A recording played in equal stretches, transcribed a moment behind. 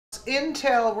House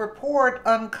Intel report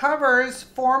uncovers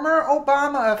former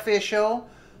Obama official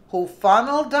who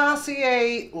funneled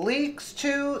Dossier leaks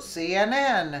to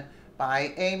CNN,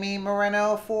 by Amy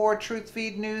Moreno for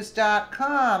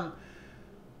TruthFeedNews.com.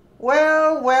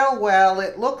 Well,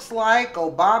 it looks like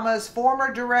Obama's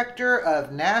former director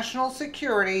of national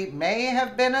security may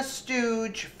have been a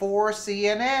stooge for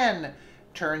CNN.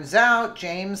 Turns out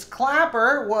James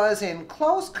Clapper was in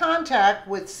close contact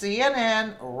with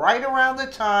CNN right around the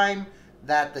time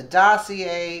that the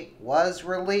dossier was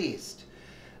released.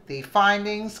 The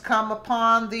findings come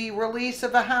upon the release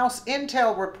of a House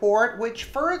Intel report, which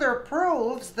further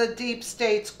proves the deep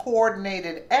state's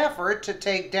coordinated effort to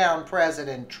take down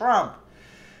President Trump.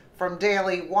 From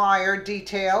Daily Wire,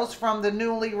 details from the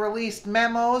newly released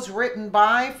memos written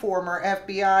by former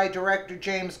FBI Director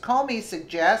James Comey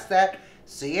suggest that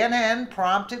CNN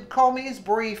prompted Comey's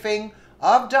briefing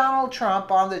of Donald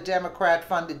Trump on the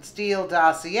Democrat-funded Steele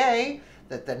dossier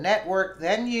that the network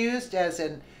then used as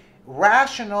an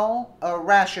rationale,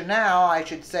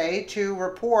 to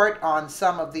report on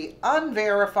some of the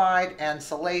unverified and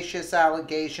salacious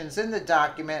allegations in the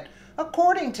document,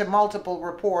 according to multiple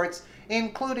reports,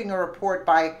 including a report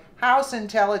by House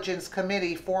Intelligence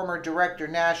Committee former Director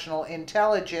of National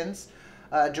Intelligence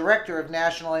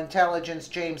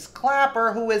James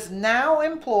Clapper, who is now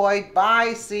employed by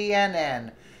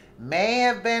CNN, may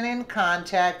have been in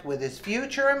contact with his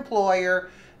future employer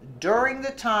during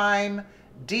the time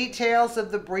details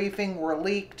of the briefing were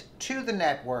leaked to the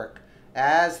network.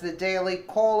 As the Daily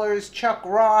Caller's Chuck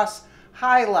Ross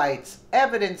highlights,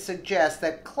 evidence suggests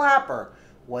that Clapper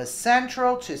was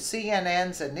central to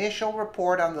CNN's initial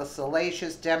report on the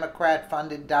salacious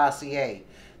Democrat-funded dossier.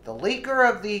 The leaker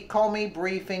of the Comey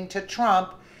briefing to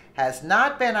Trump has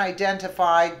not been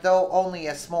identified, though only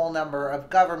a small number of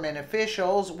government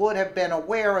officials would have been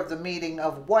aware of the meeting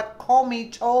of what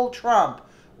Comey told Trump,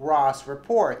 Ross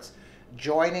reports.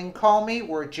 Joining Comey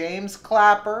were James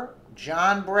Clapper,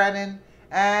 John Brennan,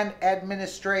 and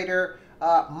Administrator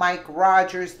Mike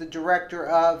Rogers, the director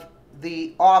of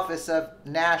the Office of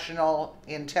National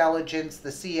Intelligence, the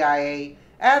CIA,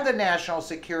 and the National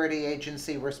Security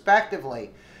Agency,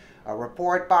 respectively. A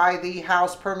report by the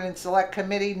House Permanent Select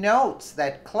Committee notes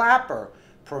that Clapper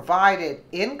provided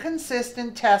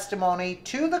inconsistent testimony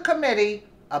to the committee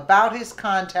about his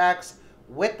contacts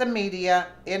with the media,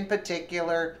 in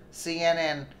particular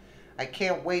CNN. I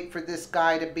can't wait for this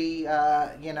guy to be,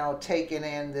 taken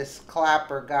in, this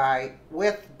Clapper guy,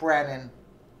 with Brennan.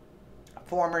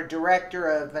 Former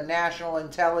Director of National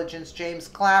Intelligence James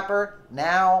Clapper,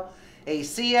 now a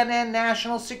CNN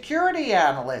national security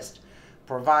analyst,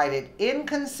 provided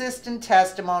inconsistent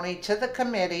testimony to the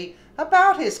committee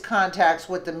about his contacts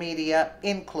with the media,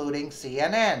 including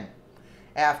CNN.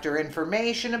 After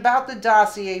information about the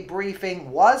dossier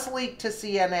briefing was leaked to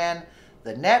CNN,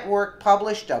 the network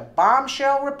published a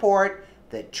bombshell report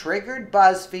that triggered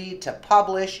BuzzFeed to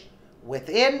publish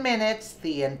within minutes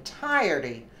the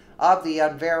entirety of the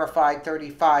unverified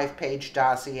 35-page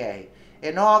dossier.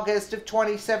 In August of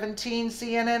 2017,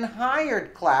 CNN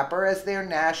hired Clapper as their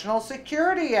national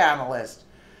security analyst.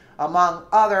 Among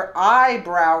other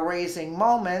eyebrow-raising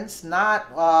moments,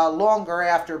 not longer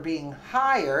after being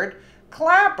hired,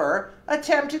 Clapper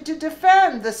attempted to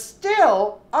defend the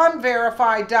still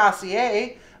unverified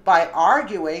dossier by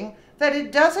arguing that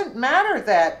it doesn't matter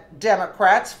that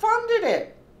Democrats funded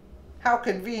it. How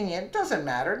convenient. Doesn't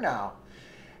matter, no.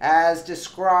 As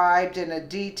described in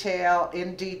detail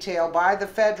by the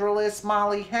Federalist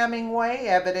Molly Hemingway,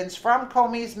 evidence from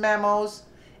Comey's memos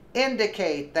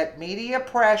indicate that media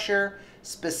pressure,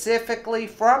 specifically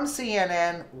from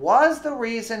CNN, was the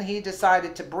reason he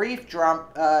decided to brief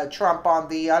Trump on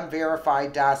the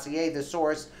unverified dossier, the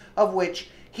source of which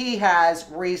he has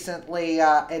recently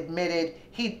admitted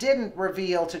he didn't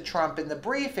reveal to Trump in the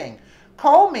briefing.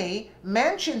 Comey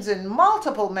mentions in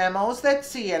multiple memos that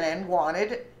CNN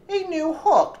wanted a new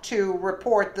hook to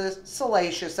report the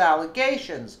salacious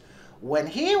allegations. When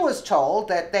he was told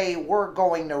that they were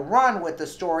going to run with the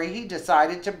story, he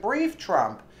decided to brief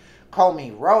Trump.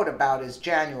 Comey wrote about his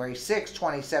January 6,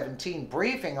 2017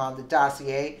 briefing on the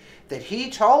dossier that he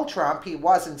told Trump he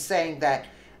wasn't saying that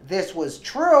this was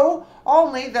true,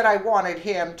 only that I wanted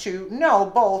him to know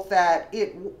both that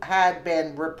it had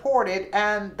been reported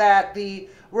and that the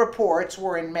reports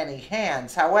were in many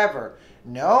hands. However,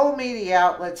 no media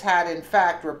outlets had in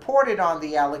fact reported on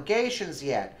the allegations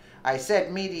yet. I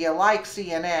said media like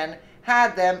CNN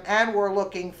had them and were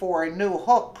looking for a new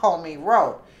hook, Comey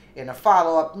wrote. In a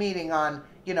follow-up meeting on,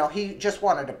 he just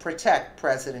wanted to protect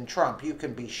President Trump. You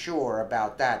can be sure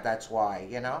about that. That's why,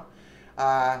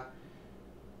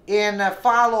 In a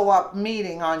follow-up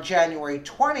meeting on January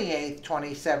 28,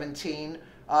 2017,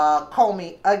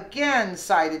 Comey again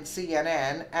cited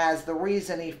CNN as the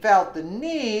reason he felt the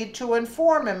need to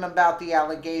inform him about the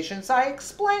allegations. I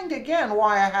explained again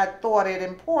why I had thought it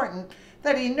important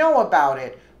that he know about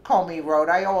it, Comey wrote.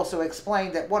 I also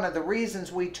explained that one of the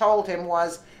reasons we told him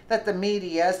was that the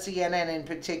media, CNN in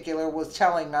particular, was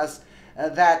telling us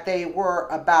that they were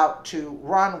about to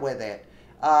run with it.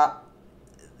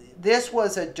 This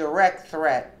was a direct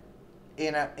threat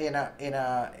in a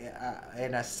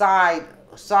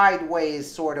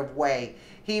sideways sort of way.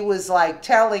 He was like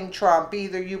telling Trump,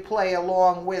 either you play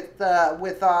along with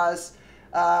us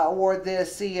or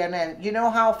this CNN. You know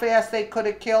how fast they could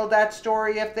have killed that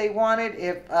story if they wanted,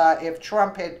 if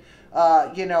Trump had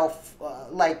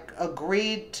like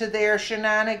agreed to their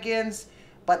shenanigans.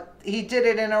 But he did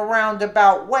it in a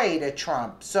roundabout way to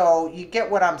Trump. So you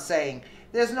get what I'm saying.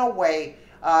 There's no way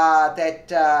that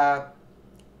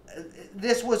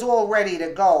this was all ready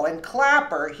to go. And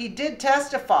Clapper, he did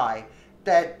testify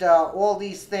that all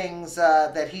these things,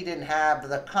 that he didn't have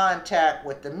the contact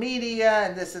with the media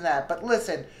and this and that. But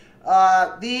listen,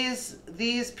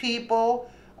 these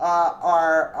people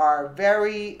are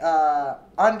very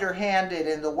underhanded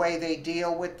in the way they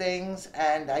deal with things,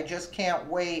 and I just can't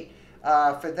wait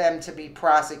for them to be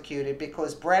prosecuted,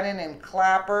 because Brennan and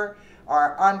Clapper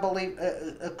are unbelievable.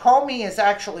 Comey is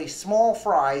actually small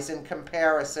fries in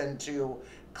comparison to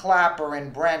Clapper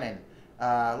and Brennan.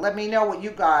 Let me know what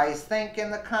you guys think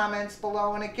in the comments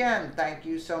below. And again, thank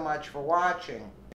you so much for watching.